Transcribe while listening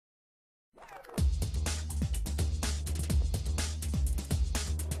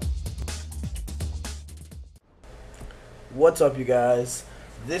What's up, you guys?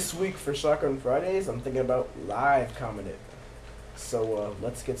 This week for Shotgun Fridays, I'm thinking about live commenting. So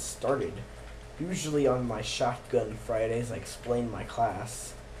let's get started. Usually on my Shotgun Fridays, I explain my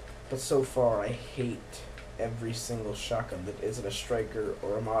class, but so far I hate every single shotgun that isn't a striker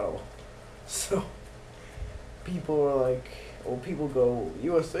or a model. So people are like, well, people go,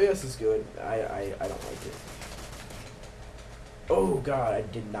 USAS is good. I don't like it. Oh god, I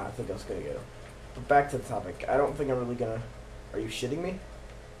did not think I was gonna get him. But back to the topic. I don't think I'm really gonna. Are you shitting me?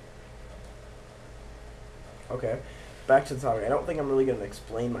 Okay. Back to the topic. I don't think I'm really gonna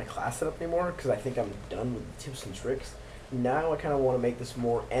explain my class setup anymore because I think I'm done with the tips and tricks. Now I kind of want to make this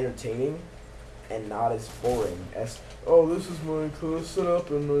more entertaining and not as boring as, oh, this is my class setup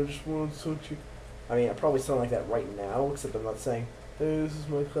and I just want to talk to you. I mean, I probably sound like that right now, except I'm not saying, hey, this is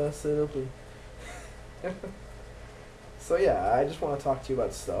my class setup. And so yeah, I just want to talk to you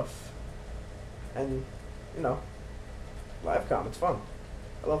about stuff. And, you know, live com, it's fun.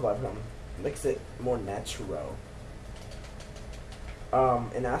 I love live com. Makes it more natural.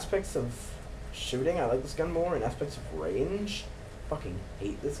 In aspects of shooting, I like this gun more. In aspects of range, fucking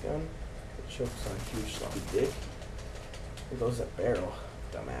hate this gun. It chokes on a huge sloppy dick. Here goes that barrel,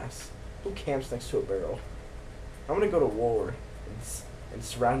 dumbass. Who camps next to a barrel? I'm gonna go to war and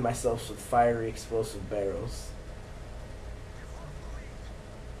surround myself with fiery explosive barrels.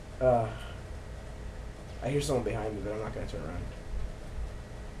 I hear someone behind me, but I'm not going to turn around.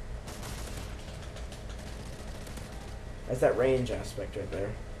 That's that range aspect right there.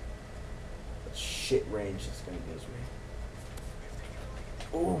 That shit range this gun gives me.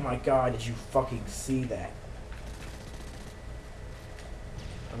 Oh my god, did you fucking see that?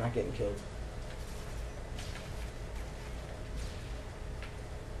 I'm not getting killed.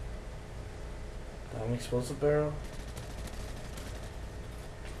 An explosive barrel?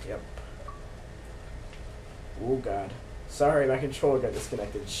 Yep. Oh god. Sorry, my controller got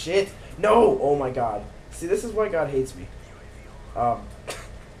disconnected. Shit! No! Oh my god. See, this is why God hates me. Oh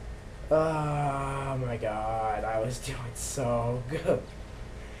my god. I was doing so good.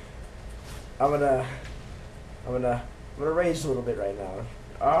 I'm gonna rage a little bit right now.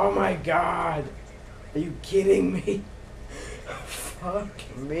 Oh my god! Are you kidding me?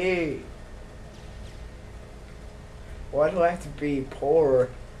 Fuck me. Why do I have to be poor?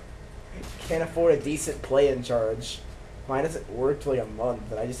 Can't afford a decent play-in charge. Mine hasn't worked for like a month,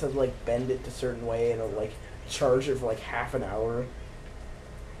 and I just have to like bend it a certain way and it'll like charge it for like half an hour. I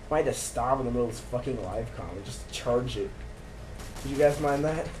might just stop in the middle of this fucking live com and just charge it. Did you guys mind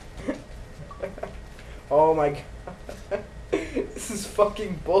that? Oh my god. This is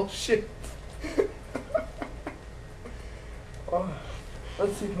fucking bullshit. Oh,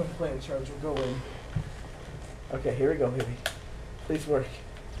 let's see if my play-in charge will go in. Okay, here we go, baby. Please work.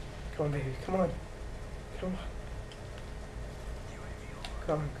 Come on, baby. Come on. Come on.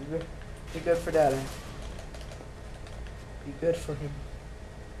 Come on. Be good. Be good for Dada. Be good for him.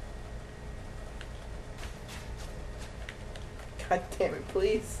 God damn it,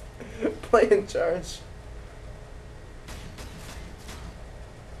 please. Play in charge.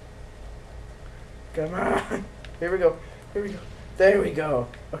 Come on. Here we go. Here we go. There we go.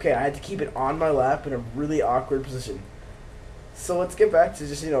 Okay, I had to keep it on my lap in a really awkward position. So let's get back to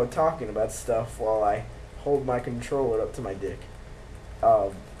just, talking about stuff while I hold my controller up to my dick.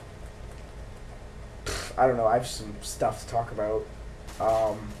 I don't know, I have some stuff to talk about.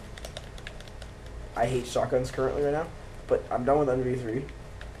 I hate shotguns currently right now, but I'm done with NV3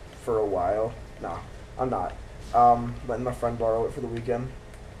 for a while. Nah, I'm not. Letting my friend borrow it for the weekend.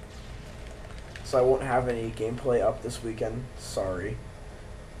 So I won't have any gameplay up this weekend, sorry.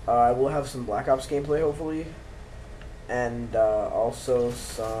 I will have some Black Ops gameplay, hopefully. And also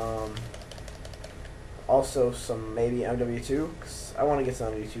some maybe MW2, because I want to get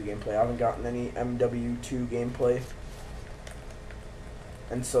some MW2 gameplay. I haven't gotten any MW2 gameplay,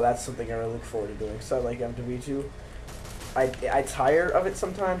 and so that's something I really look forward to doing, because I like MW2. I tire of it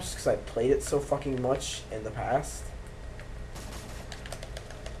sometimes, because I played it so fucking much in the past,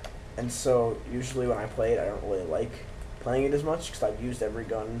 and so usually when I play it, I don't really like playing it as much, because I've used every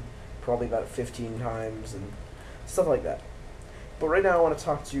gun probably about 15 times, and stuff like that. But right now I want to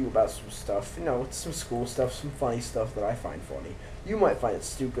talk to you about some stuff, some school stuff, some funny stuff that I find funny. You might find it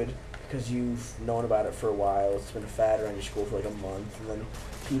stupid because you've known about it for a while. It's been a fad around your school for like a month, and then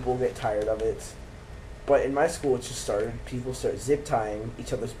people get tired of it. But in my school, it just started. People start zip tying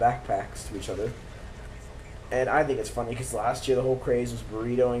each other's backpacks to each other. And I think it's funny because last year the whole craze was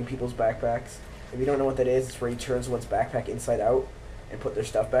burritoing people's backpacks. If you don't know what that is, it's where you turn someone's backpack inside out and put their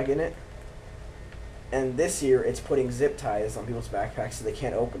stuff back in it. And this year, it's putting zip ties on people's backpacks so they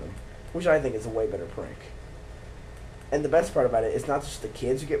can't open them, which I think is a way better prank. And the best part about it is not just the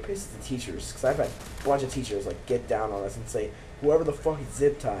kids who get pissed, it's the teachers. Because I've had a bunch of teachers like get down on us and say, whoever the fuck is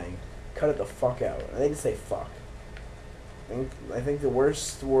zip tying, cut it the fuck out. And they didn't say fuck. I think the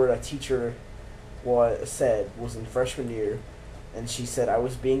worst word a teacher said was in freshman year, and she said I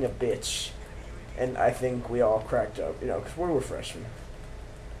was being a bitch. And I think we all cracked up, because we were freshmen.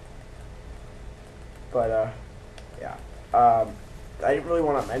 But, yeah. I didn't really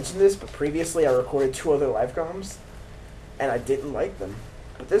want to mention this, but previously I recorded 2 other live comms, and I didn't like them.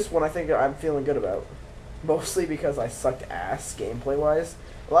 But this one I think I'm feeling good about. Mostly because I sucked ass gameplay-wise.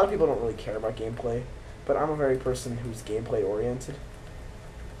 A lot of people don't really care about gameplay, but I'm a very person who's gameplay-oriented.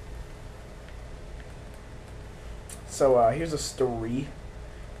 So, here's a story.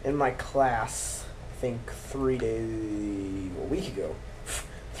 In my class, I think a week ago,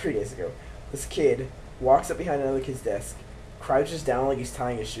 3 days ago, this kid walks up behind another kid's desk, crouches down like he's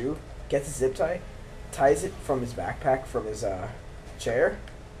tying a shoe, gets a zip tie, ties it from his backpack, from his chair,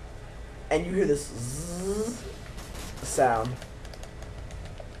 and you hear this zzz sound,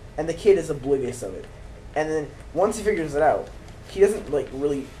 and the kid is oblivious of it. And then once he figures it out, he doesn't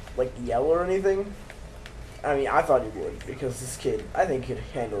really yell or anything. I mean, I thought he would, because this kid, I think, could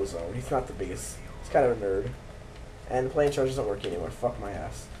handle his own. He's not the biggest. He's kind of a nerd. And the playing charge isn't working anymore. Fuck my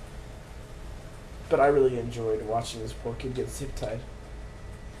ass. But I really enjoyed watching this poor kid get zip-tied.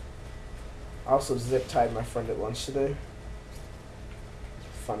 I also zip-tied my friend at lunch today.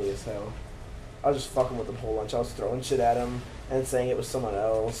 Funny as hell. I was just fucking with him whole lunch. I was throwing shit at him and saying it was someone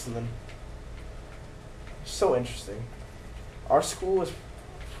else, and then... So interesting. Our school is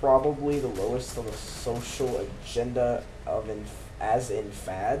probably the lowest on the social agenda as in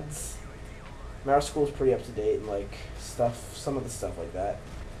fads. I mean, our school's pretty up to date and some of the stuff like that.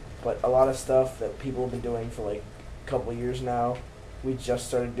 But a lot of stuff that people have been doing for a couple of years now, we just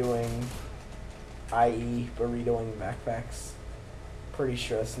started doing, i.e. burritoing backpacks. Pretty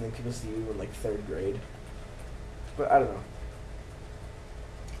sure that's something people used to do in 3rd grade. But I don't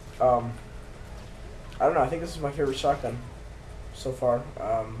know. I don't know, I think this is my favorite shotgun so far.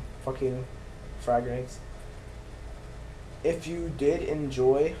 Fucking frag grenades. If you did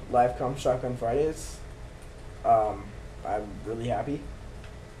enjoy Livecom Shotgun Fridays, I'm really happy.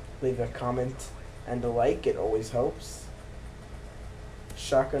 Leave a comment and a like, it always helps.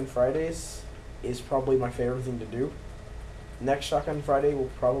 Shotgun Fridays is probably my favorite thing to do. Next Shotgun Friday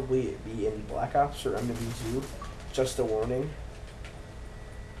will probably be in Black Ops or MW2, just a warning.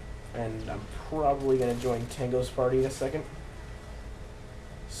 And I'm probably going to join Tango's party in a second.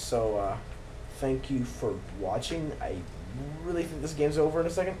 So, thank you for watching. I really think this game's over in a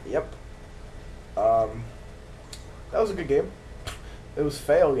second. Yep. That was a good game. It was a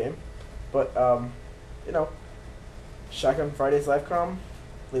fail game. But, Shotgun Fridays Livecom.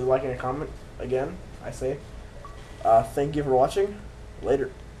 Leave a like and a comment again, I say. Thank you for watching.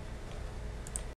 Later.